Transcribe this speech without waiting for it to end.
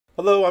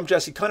Hello, I'm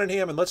Jesse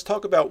Cunningham, and let's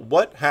talk about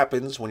what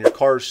happens when your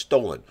car is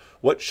stolen.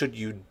 What should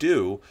you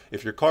do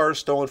if your car is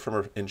stolen from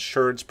an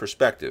insurance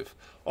perspective?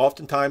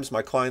 Oftentimes,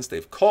 my clients,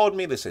 they've called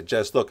me, they said,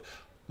 Jess, look,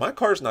 my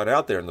car's not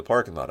out there in the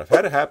parking lot. I've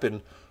had it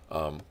happen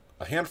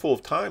a handful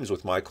of times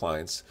with my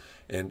clients,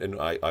 and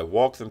I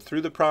walk them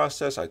through the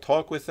process, I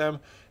talk with them,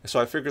 and so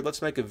I figured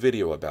let's make a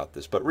video about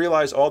this. But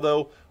realize,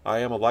 although I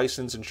am a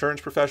licensed insurance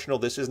professional,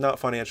 this is not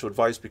financial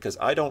advice because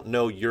I don't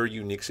know your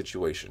unique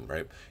situation,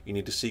 right? You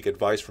need to seek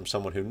advice from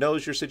someone who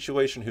knows your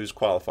situation, who's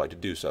qualified to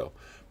do so.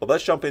 But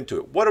let's jump into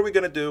it. What are we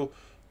going to do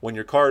when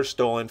your car is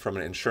stolen from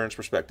an insurance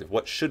perspective?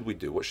 What should we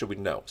do? What should we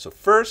know? So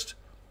first,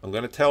 I'm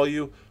going to tell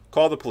you,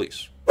 call the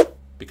police.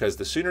 Because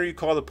the sooner you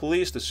call the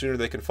police, the sooner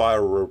they can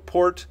file a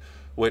report,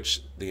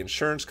 which the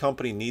insurance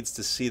company needs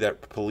to see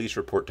that police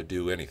report to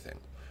do anything.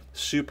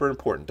 Super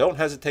important. Don't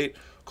hesitate.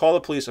 Call the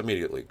police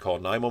immediately. Call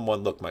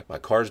 911. Look, my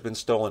car's been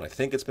stolen. I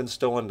think it's been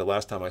stolen. The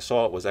last time I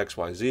saw it was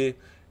XYZ.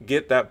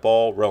 Get that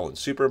ball rolling.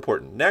 Super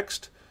important.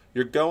 Next,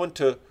 you're going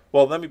to,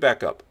 well, let me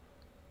back up.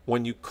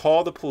 When you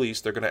call the police,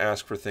 they're going to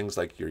ask for things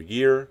like your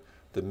year,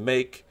 the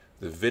make,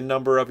 the VIN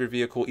number of your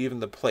vehicle,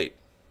 even the plate,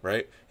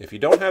 right? If you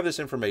don't have this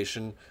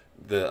information,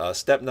 the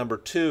step number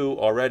 2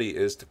 already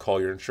is to call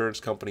your insurance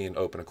company and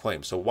open a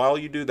claim. So while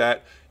you do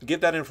that,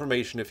 give that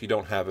information if you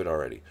don't have it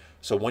already.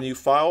 So when you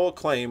file a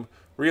claim,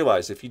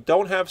 realize if you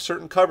don't have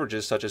certain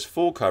coverages such as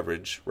full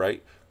coverage,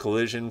 right,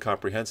 collision,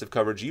 comprehensive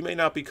coverage, you may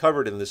not be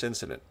covered in this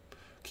incident.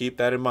 Keep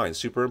that in mind,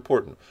 super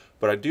important.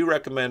 But I do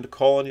recommend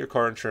calling your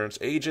car insurance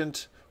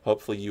agent.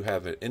 Hopefully you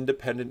have an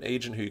independent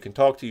agent who you can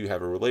talk to, you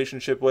have a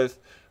relationship with,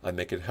 and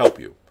they can help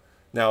you.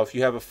 Now, if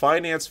you have a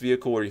finance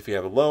vehicle or if you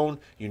have a loan,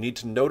 you need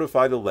to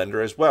notify the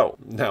lender as well.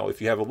 Now,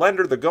 if you have a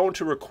lender, they're going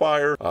to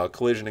require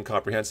collision and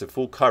comprehensive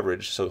full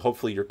coverage, so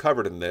hopefully you're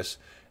covered in this.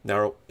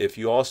 Now, if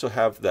you also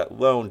have that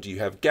loan, do you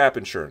have gap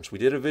insurance? We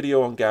did a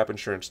video on gap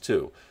insurance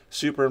too.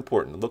 Super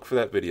important. Look for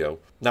that video.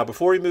 Now,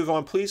 before we move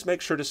on, please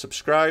make sure to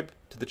subscribe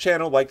to the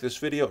channel, like this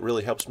video. It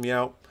really helps me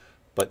out.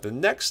 But the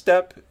next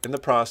step in the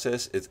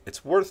process is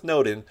it's worth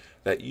noting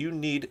that you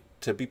need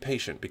to be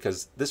patient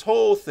because this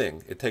whole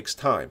thing, it takes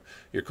time.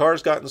 Your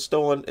car's gotten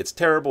stolen. It's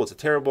terrible. It's a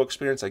terrible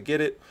experience. I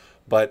get it.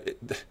 But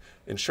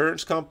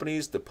insurance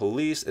companies, the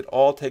police, it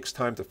all takes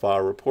time to file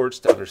reports,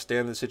 to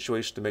understand the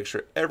situation, to make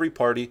sure every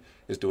party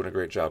is doing a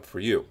great job for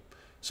you.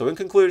 So in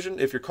conclusion,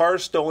 if your car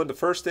is stolen, the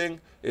first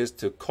thing is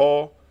to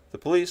call the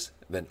police,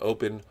 then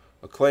open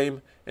a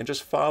claim, and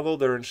just follow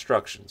their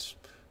instructions.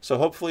 So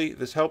hopefully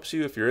this helps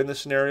you if you're in this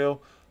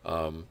scenario,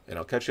 and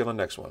I'll catch you on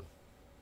the next one.